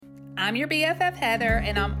I'm your BFF Heather,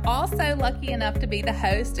 and I'm also lucky enough to be the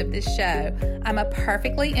host of this show. I'm a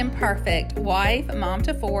perfectly imperfect wife, mom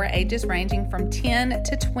to four, ages ranging from 10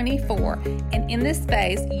 to 24. And in this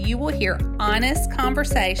space, you will hear honest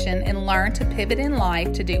conversation and learn to pivot in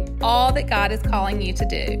life to do all that God is calling you to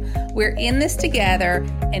do. We're in this together,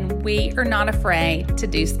 and we are not afraid to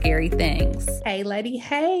do scary things. Hey, lady.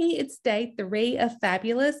 Hey, it's day 3 of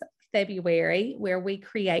Fabulous February, where we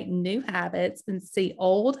create new habits and see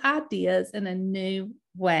old ideas in a new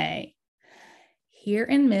way. Here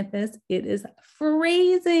in Memphis, it is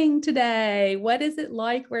freezing today. What is it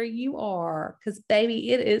like where you are? Because,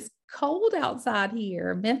 baby, it is cold outside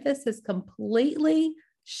here. Memphis is completely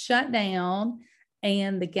shut down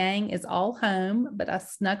and the gang is all home, but I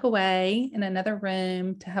snuck away in another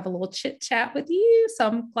room to have a little chit chat with you. So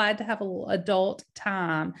I'm glad to have a little adult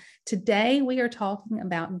time. Today, we are talking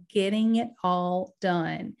about getting it all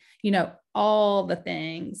done. You know, all the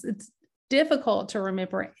things. It's difficult to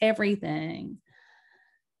remember everything,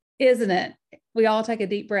 isn't it? We all take a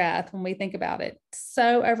deep breath when we think about it.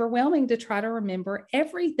 So overwhelming to try to remember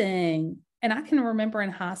everything. And I can remember in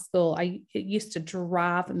high school, it used to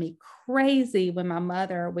drive me crazy when my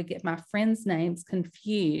mother would get my friends' names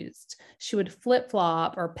confused. She would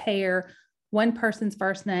flip-flop or pair one person's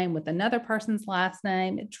first name with another person's last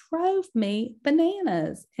name. It drove me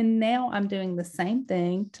bananas. And now I'm doing the same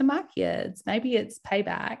thing to my kids. Maybe it's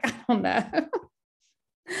payback. I don't know.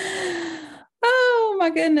 Oh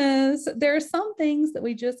my goodness. There are some things that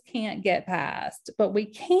we just can't get past, but we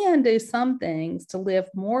can do some things to live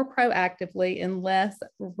more proactively and less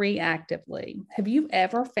reactively. Have you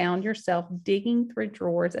ever found yourself digging through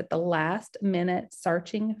drawers at the last minute,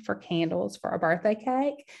 searching for candles for a birthday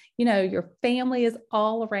cake? You know, your family is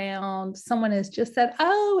all around. Someone has just said,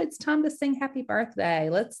 oh, it's time to sing happy birthday.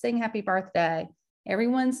 Let's sing happy birthday.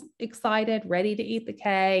 Everyone's excited, ready to eat the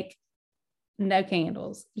cake. No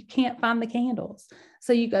candles. You can't find the candles.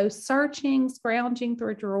 So you go searching, scrounging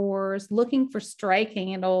through drawers, looking for stray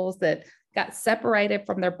candles that got separated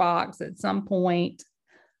from their box at some point.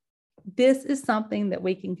 This is something that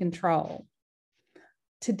we can control.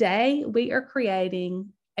 Today, we are creating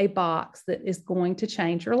a box that is going to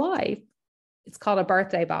change your life. It's called a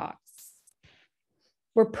birthday box.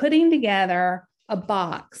 We're putting together a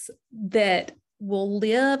box that will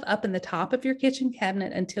live up in the top of your kitchen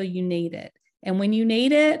cabinet until you need it. And when you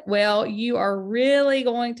need it, well, you are really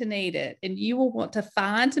going to need it. And you will want to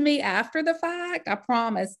find me after the fact, I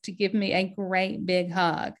promise, to give me a great big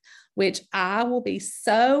hug, which I will be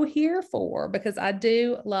so here for because I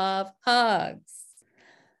do love hugs.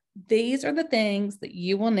 These are the things that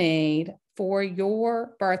you will need for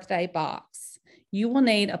your birthday box. You will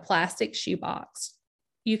need a plastic shoebox.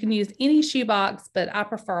 You can use any shoebox, but I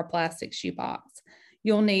prefer a plastic shoebox.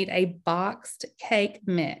 You'll need a boxed cake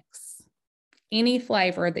mix. Any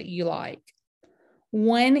flavor that you like.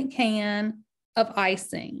 1 can of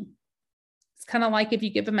icing. It's kind of like if you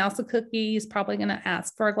give a mouse a cookie, he's probably going to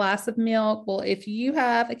ask for a glass of milk. Well, if you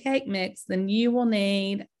have a cake mix, then you will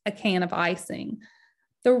need a can of icing.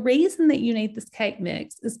 The reason that you need this cake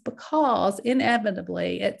mix is because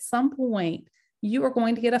inevitably at some point you are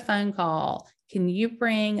going to get a phone call. Can you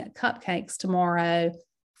bring cupcakes tomorrow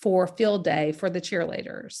for field day for the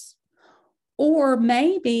cheerleaders? Or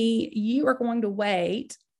maybe you are going to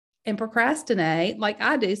wait and procrastinate, like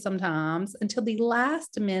I do sometimes, until the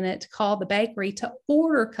last minute to call the bakery to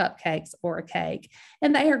order cupcakes or a cake.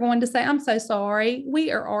 And they are going to say, I'm so sorry,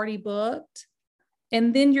 we are already booked.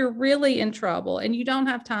 And then you're really in trouble and you don't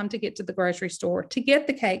have time to get to the grocery store to get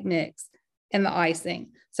the cake mix and the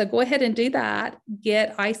icing. So go ahead and do that.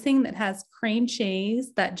 Get icing that has cream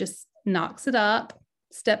cheese that just knocks it up,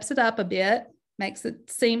 steps it up a bit, makes it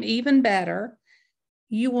seem even better.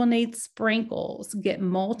 You will need sprinkles. Get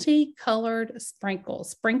multicolored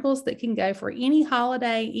sprinkles that can go for any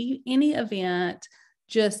holiday, any event,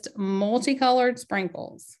 just multicolored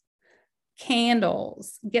sprinkles.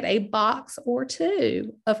 Candles. Get a box or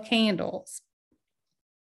 2 of candles.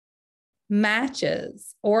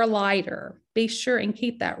 Matches or a lighter. Be sure and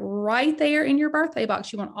keep that right there in your birthday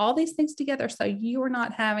box. You want all these things together so you are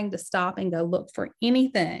not having to stop and go look for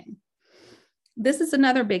anything. This is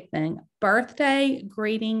another big thing, birthday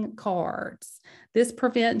greeting cards. This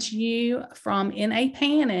prevents you from, in a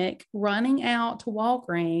panic, running out to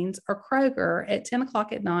Walgreens or Kroger at 10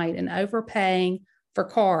 o'clock at night and overpaying for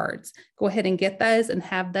cards. Go ahead and get those and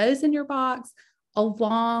have those in your box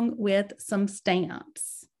along with some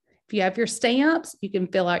stamps. If you have your stamps, you can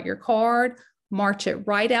fill out your card, march it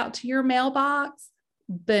right out to your mailbox.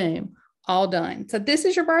 Boom, all done. So this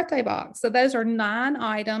is your birthday box. So those are 9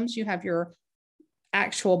 items. You have your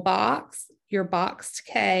actual box, your boxed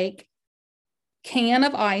cake, can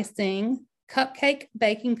of icing, cupcake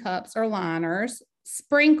baking cups or liners,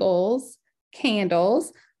 sprinkles,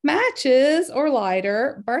 candles, matches or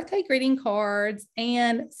lighter, birthday greeting cards,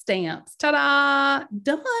 and stamps. Ta-da!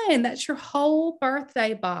 Done. That's your whole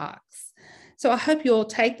birthday box. So I hope you'll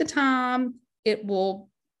take the time.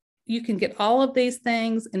 You can get all of these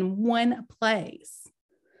things in one place.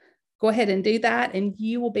 Go ahead and do that, and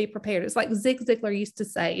you will be prepared. It's like Zig Ziglar used to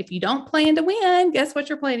say, if you don't plan to win, guess what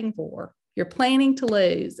you're planning for? You're planning to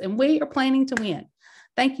lose, and we are planning to win.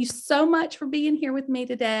 Thank you so much for being here with me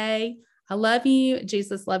today. I love you.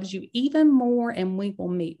 Jesus loves you even more, and we will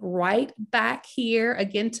meet right back here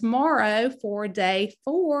again tomorrow for day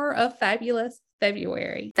 4 of Fabulous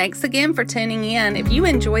February. Thanks again for tuning in. If you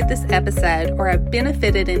enjoyed this episode or have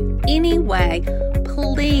benefited in any way,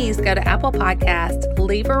 please go to Apple Podcasts,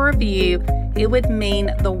 leave a review. It would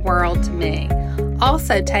mean the world to me.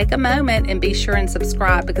 Also, take a moment and be sure and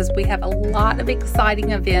subscribe, because we have a lot of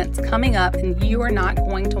exciting events coming up and you are not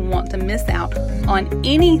going to want to miss out on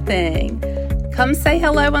anything. Come say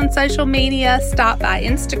hello on social media. Stop by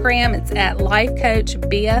Instagram. It's at Life Coach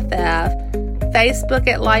BFF. Facebook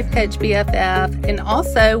at Life Coach BFF. And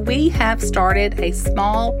also, we have started a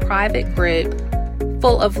small private group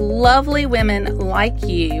full of lovely women like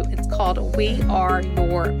you. It's called We Are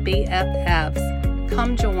Your BFFs.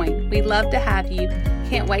 Come join. We'd love to have you.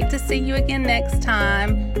 Can't wait to see you again next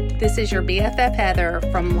time. This is your BFF Heather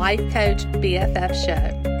from Life Coach BFF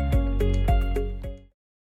Show.